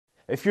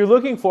If you're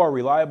looking for a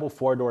reliable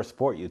four-door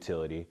sport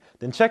utility,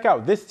 then check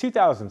out this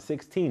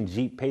 2016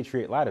 Jeep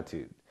Patriot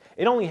Latitude.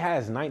 It only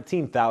has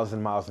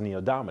 19,000 miles on the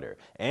odometer,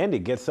 and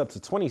it gets up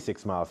to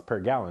 26 miles per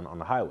gallon on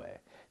the highway.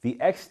 The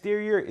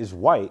exterior is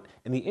white,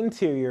 and the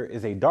interior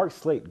is a dark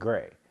slate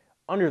gray.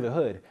 Under the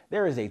hood,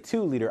 there is a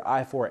 2-liter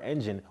i4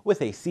 engine with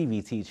a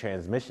CVT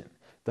transmission.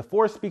 The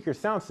 4-speaker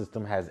sound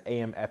system has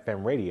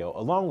AM/FM radio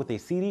along with a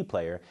CD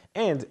player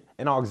and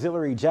an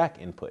auxiliary jack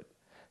input.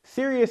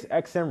 Sirius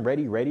XM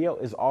Ready Radio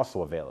is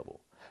also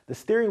available. The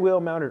steering wheel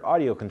mounted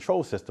audio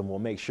control system will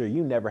make sure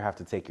you never have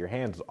to take your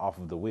hands off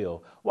of the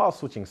wheel while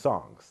switching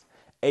songs.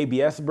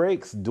 ABS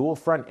brakes, dual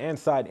front and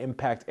side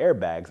impact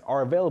airbags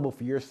are available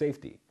for your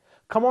safety.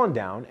 Come on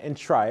down and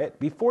try it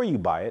before you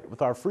buy it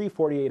with our free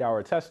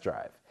 48-hour test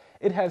drive.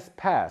 It has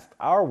passed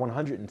our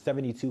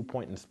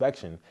 172-point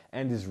inspection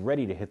and is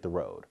ready to hit the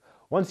road.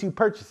 Once you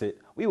purchase it,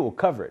 we will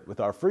cover it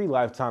with our free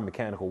lifetime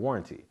mechanical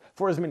warranty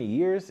for as many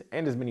years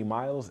and as many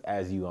miles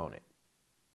as you own it.